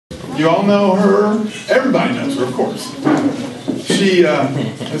You all know her. Everybody knows her, of course. She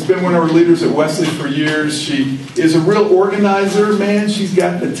has been one of our leaders at Wesley for years. She is a real organizer, man. She's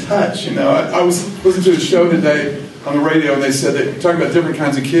got the touch, you know. I was listening to a show today on the radio, and they said that talking about different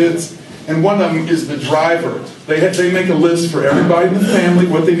kinds of kids, and one of them is the driver. They make a list for everybody in the family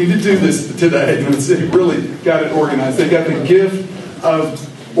what they need to do this today, and they really got it organized. They got the gift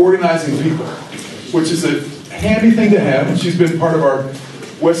of organizing people, which is a handy thing to have. And she's been part of our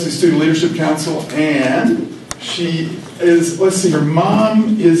Wesley Student Leadership Council, and she is, let's see, her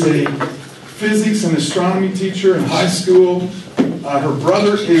mom is a physics and astronomy teacher in high school. Her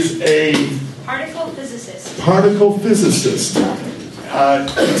brother is a particle physicist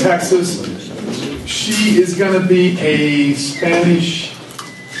in Texas. She is going to be a Spanish...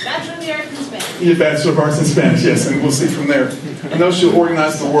 Bachelor of the Arts in Spanish. Yeah, Bachelor of Arts in Spanish, yes, and we'll see from there. I know she'll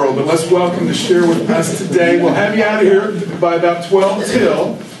organize the world, but let's welcome to share with us today. We'll have you out of here by about 12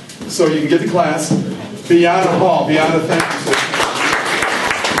 till, so you can get to class. Beate Hall. Beate, thank you, sister.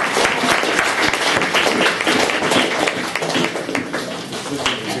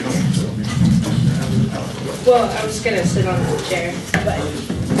 Well, I was going to sit on the chair, but...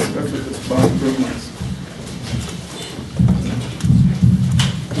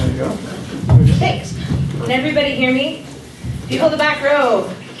 There you go. Thanks. Can everybody hear me? People in the back row,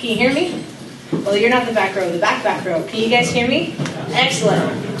 can you hear me? Well, you're not the back row, the back row. Can you guys hear me?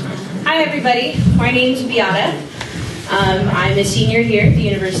 Excellent. Hi, everybody. My name's Beate. I'm a senior here at the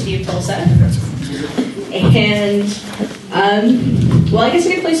University of Tulsa. And, well, I guess a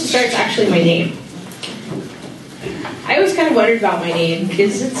good place to start is actually my name. I always kind of wondered about my name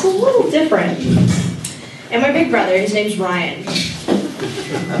because it's a little different. And my big brother, his name's Ryan.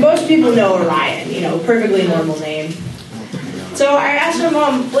 Most people know Ryan, you know, perfectly normal name. So I asked my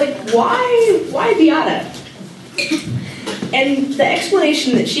mom, like, why Beate? And the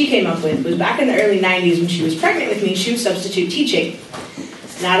explanation that she came up with was back in the early 90s when she was pregnant with me, she was substitute teaching.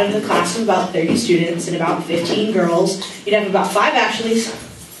 And out of the class of about 30 students and about 15 girls, you'd have about 5 Ashleys,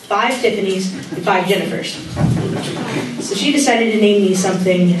 5 Tiffanys, and 5 Jennifers. So she decided to name me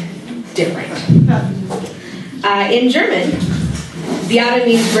something different. In German, Beate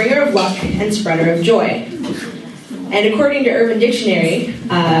means bringer of luck and spreader of joy. And according to Urban Dictionary,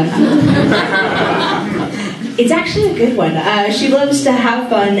 it's actually a good one. She loves to have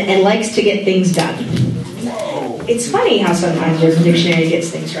fun and likes to get things done. It's funny how sometimes Urban Dictionary gets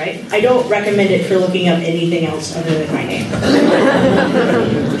things right. I don't recommend it for looking up anything else other than my name.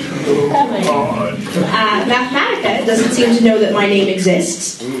 Mathematica doesn't seem to know that my name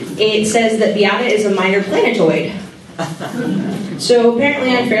exists. It says that Beate is a minor planetoid. So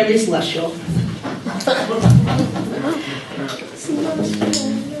apparently I'm fairly celestial.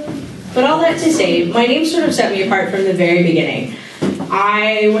 But all that to say, my name sort of set me apart from the very beginning.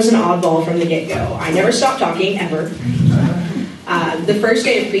 I was an oddball from the get-go. I never stopped talking, ever. The first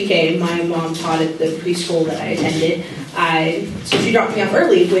day of pre-K, my mom taught at the preschool that I attended. So she dropped me off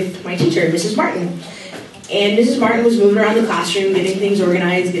early with my teacher, Mrs. Martin. And Mrs. Martin was moving around the classroom, getting things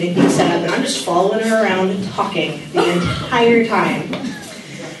organized, getting things set up, and I'm just following her around talking the entire time.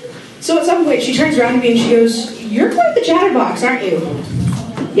 So at some point, she turns around to me and she goes, "You're quite the chatterbox, aren't you?"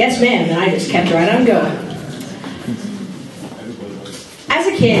 "Yes, ma'am," and I just kept right on going. As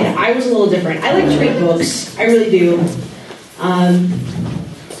a kid, I was a little different. I like to read books. I really do.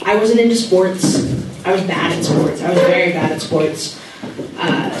 I wasn't into sports. I was bad at sports. I was very bad at sports.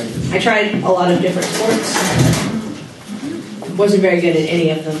 I tried a lot of different sports. Wasn't very good at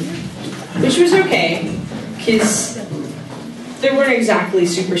any of them. Which was okay, because there weren't exactly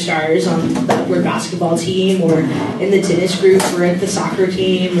superstars on the upward basketball team, or in the tennis group, or at the soccer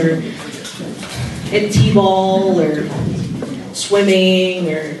team, or at t-ball, or swimming,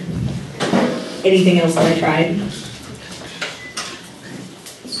 or anything else that I tried.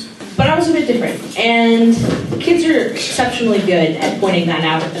 But I was a bit different, and kids are exceptionally good at pointing that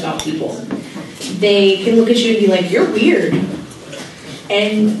out about people. They can look at you and be like, "You're weird,"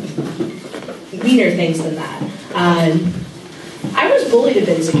 and meaner things than that. I was bullied a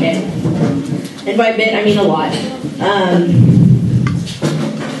bit as a kid, and by a bit I mean a lot.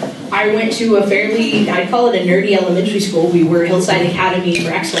 I went to a fairly, I'd call it a nerdy elementary school. We were Hillside Academy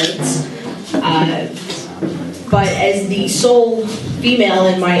for Excellence. But as the sole female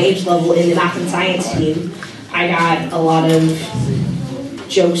in my age level in the math and science team, I got a lot of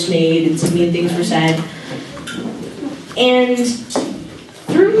jokes made and some mean things were said. And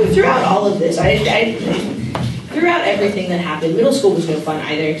throughout all of this, throughout everything that happened, middle school was no fun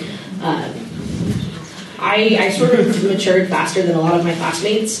either. I sort of matured faster than a lot of my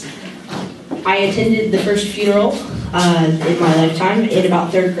classmates. I attended the first funeral in my lifetime in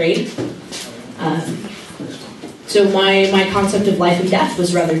about 3rd grade. So my concept of life and death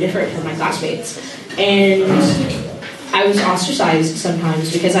was rather different from my classmates. And I was ostracized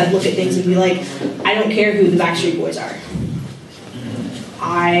sometimes because I'd look at things and be like, I don't care who the Backstreet Boys are.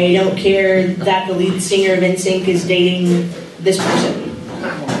 I don't care that the lead singer of NSYNC is dating this person.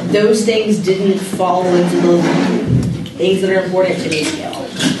 Those things didn't fall into the things that are important to me still.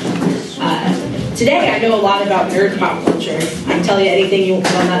 Today I know a lot about nerd pop culture. I can tell you anything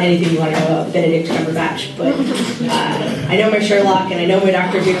not anything you want to know about Benedict Cumberbatch, but I know my Sherlock and I know my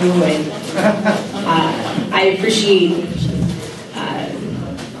Doctor Who, and I appreciate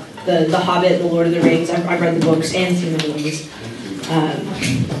the Hobbit, the Lord of the Rings. I've read the books and seen the movies.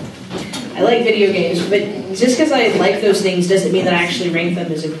 I like video games, but just because I like those things doesn't mean that I actually rank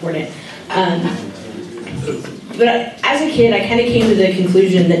them as important. But as a kid, I kind of came to the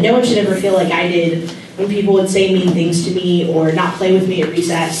conclusion that no one should ever feel like I did when people would say mean things to me or not play with me at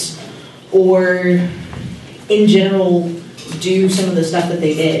recess or in general do some of the stuff that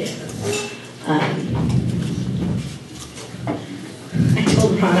they did. I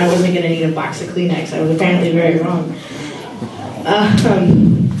told Ron I wasn't going to need a box of Kleenex. I was apparently very wrong.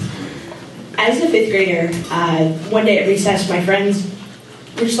 As a 5th grader, one day at recess, my friends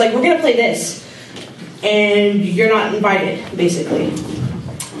were just like, we're going to play this. And you're not invited, basically.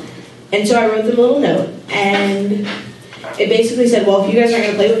 And so I wrote them a little note, and it basically said, well, if you guys aren't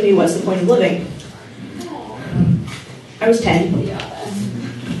going to play with me, what's the point of living? I was 10.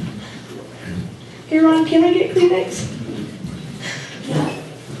 Hey, Ron, can I get Kleenex?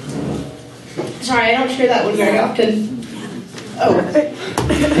 Sorry, I don't share that one very often. Oh, thank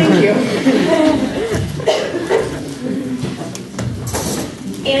you.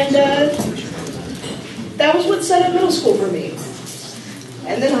 And, that was what set up middle school for me.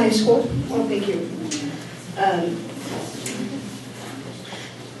 And then high school. Oh, thank you.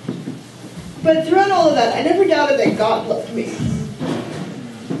 But throughout all of that, I never doubted that God loved me.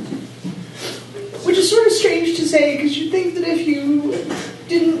 Which is sort of strange to say, because you'd think that if you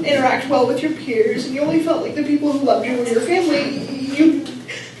didn't interact well with your peers, and you only felt like the people who loved you were your family, you'd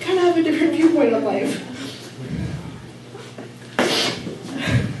kind of have a different viewpoint on life.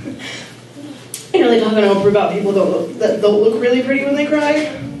 I really talking over about people that don't look really pretty when they cry.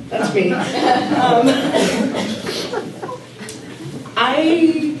 That's me.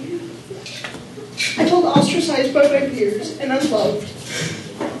 I felt ostracized by my peers and unloved.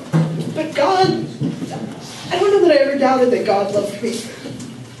 But God, I don't know that I ever doubted that God loved me.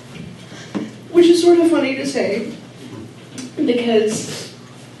 Which is sort of funny to say, because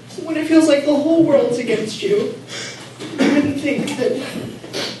when it feels like the whole world's against you, you wouldn't think that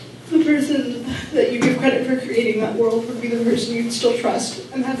the person that you give credit for creating that world would be the person you'd still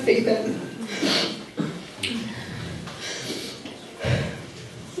trust and have faith in.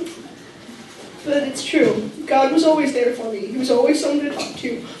 But it's true. God was always there for me. He was always someone to talk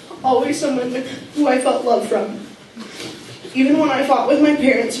to, always someone who I felt love from. Even when I fought with my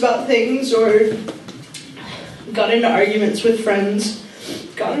parents about things or got into arguments with friends,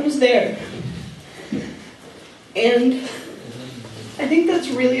 God was there. And I think that's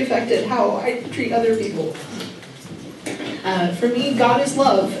really affected how I treat other people. For me, God is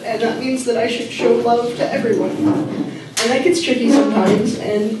love, and that means that I should show love to everyone. And that gets tricky sometimes,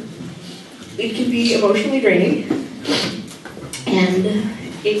 and it can be emotionally draining, and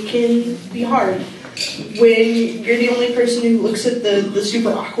it can be hard when you're the only person who looks at the super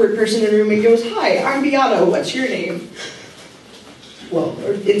awkward person in the room and goes, "Hi, I'm Beate, what's your name?" Well,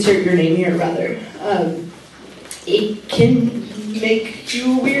 or insert your name here, rather. It can make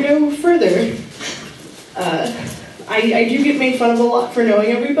you a weirdo further. I do get made fun of a lot for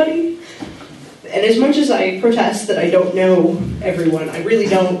knowing everybody. And as much as I protest that I don't know everyone, I really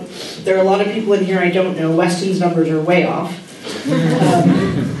don't. There are a lot of people in here I don't know. Weston's numbers are way off.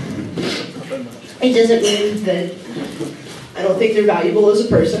 It doesn't mean that I don't think they're valuable as a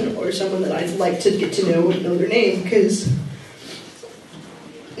person or someone that I'd like to get to know and know their name, because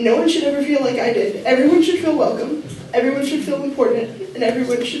no one should ever feel like I did. Everyone should feel welcome. Everyone should feel important. And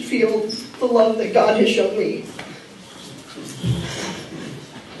everyone should feel the love that God has shown me.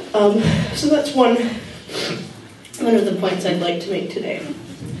 So that's one of the points I'd like to make today.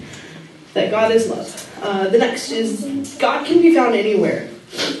 That God is love. The next is God can be found anywhere.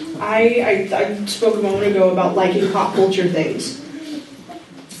 I spoke a moment ago about liking pop culture things.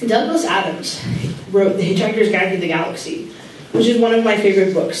 Douglas Adams wrote The Hitchhiker's Guide to the Galaxy, which is one of my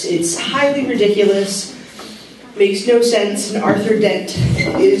favorite books. It's highly ridiculous, makes no sense, and Arthur Dent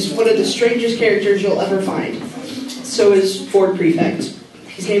is one of the strangest characters you'll ever find. So is Ford Prefect.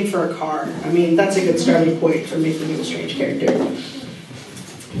 He's named for a car. I mean, that's a good starting point for making him a strange character.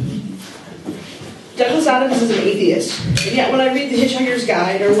 Douglas Adams is an atheist, and yet when I read The Hitchhiker's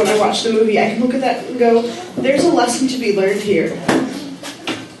Guide or when I watch the movie, I can look at that and go, there's a lesson to be learned here.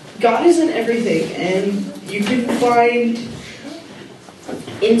 God isn't everything, and you can find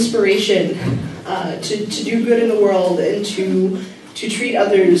inspiration to do good in the world and to treat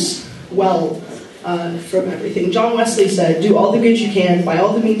others well from everything. John Wesley said, do all the good you can, by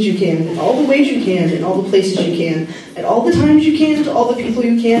all the means you can, in all the ways you can, in all the places you can, at all the times you can, to all the people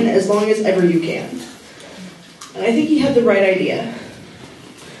you can, as long as ever you can. And I think he had the right idea.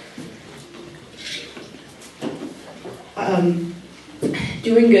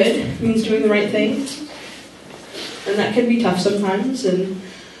 Doing good means doing the right thing, and that can be tough sometimes, and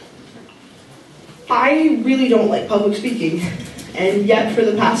I really don't like public speaking, and yet for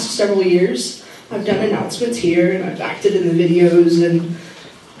the past several years I've done announcements here, and I've acted in the videos, and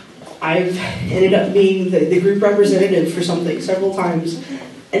I've ended up being the group representative for something several times,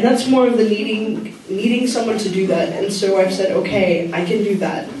 and that's more of the needing someone to do that, and so I've said, okay, I can do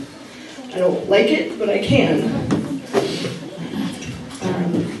that. I don't like it, but I can.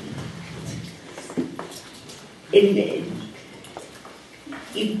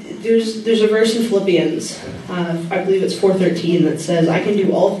 There's a verse in Philippians, I believe it's 4:13, that says, I can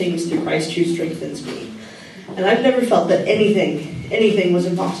do all things through Christ who strengthens me. And I've never felt that anything was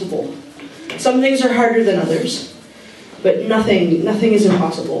impossible. Some things are harder than others, but nothing is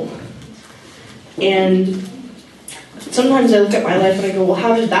impossible. And sometimes I look at my life and I go, well,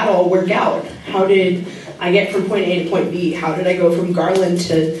 how did that all work out? How did I get from point A to point B? How did I go from Garland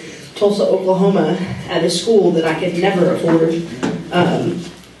to Tulsa, Oklahoma at a school that I could never afford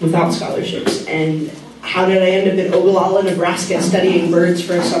without scholarships? And how did I end up in Ogallala, Nebraska studying birds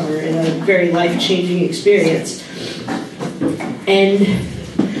for a summer in a very life-changing experience? And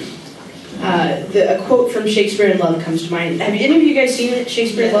a quote from Shakespeare in Love comes to mind. Have any of you guys seen it,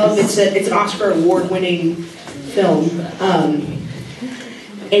 Shakespeare in Love? It's an Oscar award-winning film.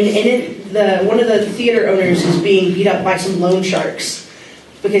 One of the theater owners is being beat up by some loan sharks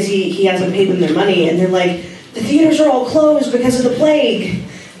because he hasn't paid them their money, and they're like, the theaters are all closed because of the plague.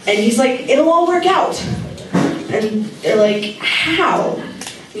 And he's like, it'll all work out. And they're like, how?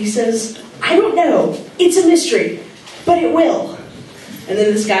 And he says, I don't know. It's a mystery, but it will. And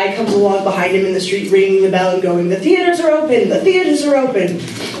then this guy comes along behind him in the street ringing the bell and going, the theaters are open, the theaters are open.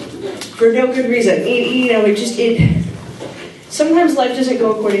 For no good reason. Sometimes life doesn't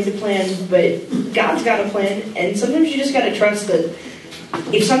go according to plan, but God's got a plan, and sometimes you just got to trust that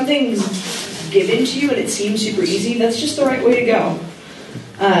if something's given to you and it seems super easy, that's just the right way to go.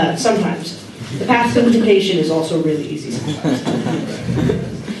 Sometimes. The path to temptation is also really easy sometimes.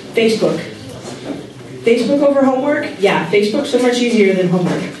 Facebook. Facebook over homework? Yeah, Facebook's so much easier than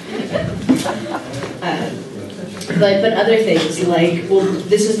homework. But other things like, well,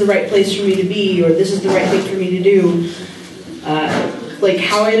 this is the right place for me to be, or this is the right thing for me to do. Like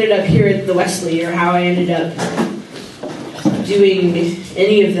how I ended up here at the Wesley, or how I ended up doing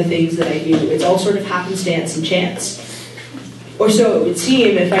any of the things that I do. It's all sort of happenstance and chance. Or so it would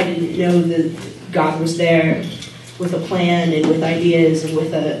seem if I didn't know that God was there with a plan and with ideas and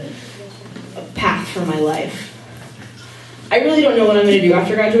with a path for my life. I really don't know what I'm going to do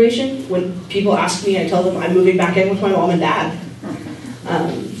after graduation. When people ask me, I tell them I'm moving back in with my mom and dad.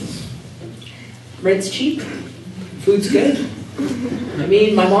 Rent's cheap. Food's good. I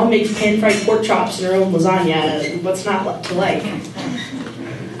mean, my mom makes pan-fried pork chops and her own lasagna. What's not to like?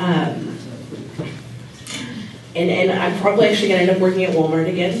 And I'm probably actually going to end up working at Walmart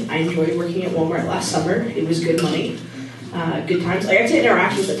again. I enjoyed working at Walmart last summer. It was good money, good times. I got to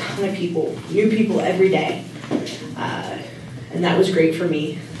interact with a ton of people, new people every day. And that was great for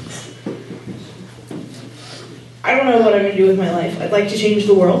me. I don't know what I'm going to do with my life. I'd like to change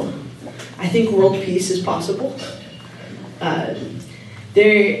the world. I think world peace is possible.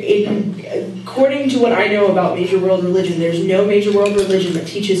 According to what I know about major world religion, there's no major world religion that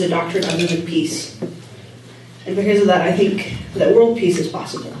teaches a doctrine other than peace. And because of that, I think that world peace is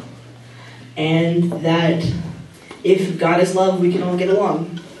possible. And that if God is love, we can all get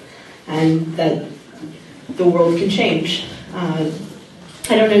along. And that the world can change. I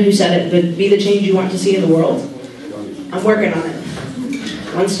don't know who said it, but be the change you want to see in the world. I'm working on it.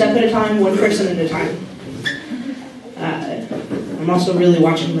 One step at a time, one person at a time. I'm also really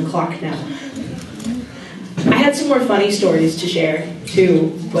watching the clock now. I had some more funny stories to share,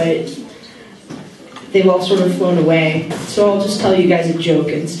 too, but they've all sort of flown away. So I'll just tell you guys a joke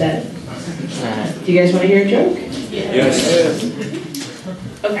instead. Do you guys want to hear a joke? Yes.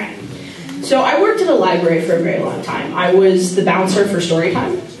 Okay. So I worked at a library for a very long time. I was the bouncer for story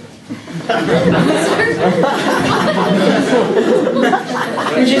time.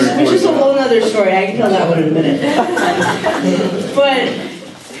 which is a whole other story. I can tell that one in a minute. But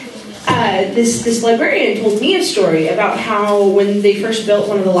this librarian told me a story about how when they first built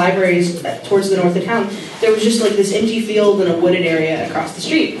one of the libraries towards the north of town, there was just like this empty field and a wooded area across the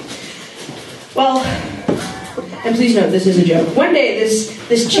street. Well, and please note this is a joke. One day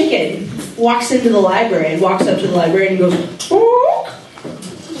this chicken walks into the library and walks up to the librarian and goes, "Book."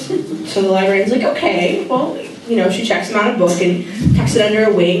 So the librarian's like, okay, well, she checks him out a book and tucks it under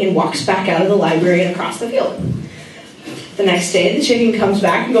a wing and walks back out of the library and across the field. The next day, the chicken comes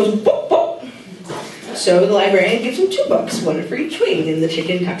back and goes, "Book, book." So the librarian gives him 2 books, one for each wing, and the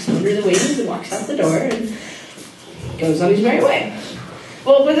chicken tucks them under the wings and walks out the door and goes on his merry way.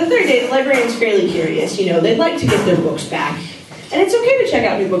 Well, by the 3rd day, the librarian's fairly curious. They'd like to get their books back. And it's okay to check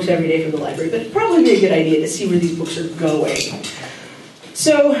out new books every day from the library, but it'd probably be a good idea to see where these books are going.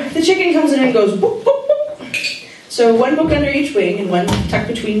 So the chicken comes in and goes, "Boop, boop, boop." So 1 book under each wing and 1 tucked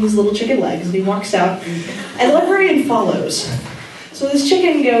between his little chicken legs, and he walks out, and the librarian follows. So this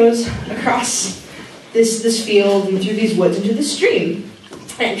chicken goes across this field and through these woods into the stream,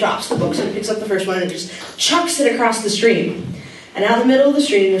 and it drops the books and picks up the first one and just chucks it across the stream. And out in the middle of the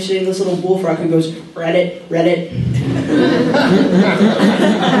stream, there's sitting this little bullfrog who goes, "Read it, read it."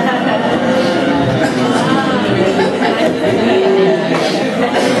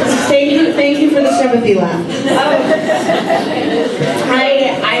 Thank you for the sympathy laugh.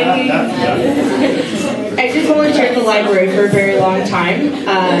 I did volunteer at the library for a very long time.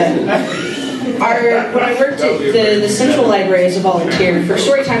 When I worked at the Central Library as a volunteer, for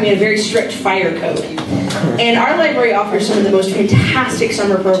story time we had a very strict fire code. And our library offers some of the most fantastic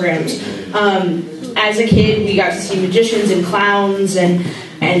summer programs. As a kid, we got to see magicians and clowns and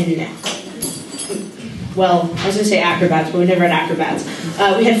well, I was going to say acrobats, but we never had acrobats.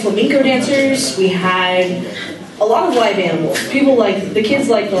 We had flamenco dancers. We had a lot of live animals. The kids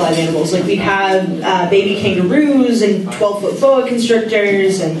like the live animals. Like we'd have baby kangaroos and 12-foot boa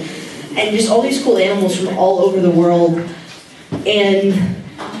constrictors and just all these cool animals from all over the world. And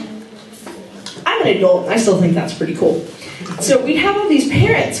I'm an adult, and I still think that's pretty cool. So we'd have all these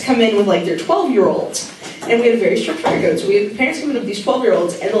parents come in with like their 12-year-olds. And we had a very strict fire code. So we had parents coming up with these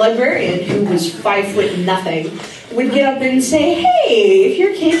 12-year-olds, and the librarian, who was 5'0" would get up and say, "Hey, if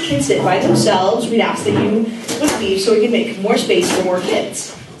your kid can sit by themselves, we'd ask that you would leave so we can make more space for more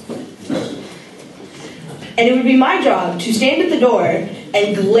kids." And it would be my job to stand at the door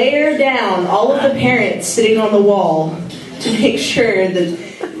and glare down all of the parents sitting on the wall to make sure that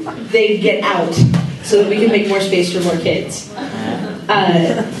they'd get out so that we could make more space for more kids.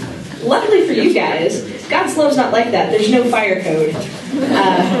 Luckily for you guys, God's love's not like that. There's no fire code.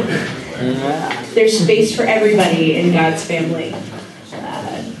 There's space for everybody in God's family.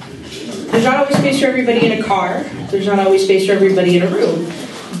 There's not always space for everybody in a car. There's not always space for everybody in a room.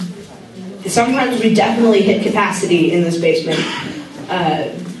 Sometimes we definitely hit capacity in this basement.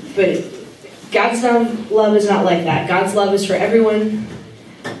 But God's love is not like that. God's love is for everyone.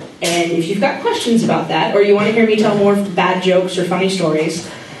 And if you've got questions about that, or you want to hear me tell more bad jokes or funny stories,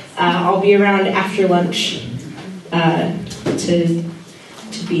 I'll be around after lunch to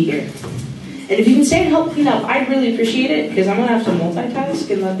be here. And if you can stay and help clean up, I'd really appreciate it, because I'm going to have to multitask,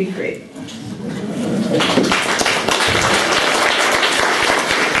 and that'd be great.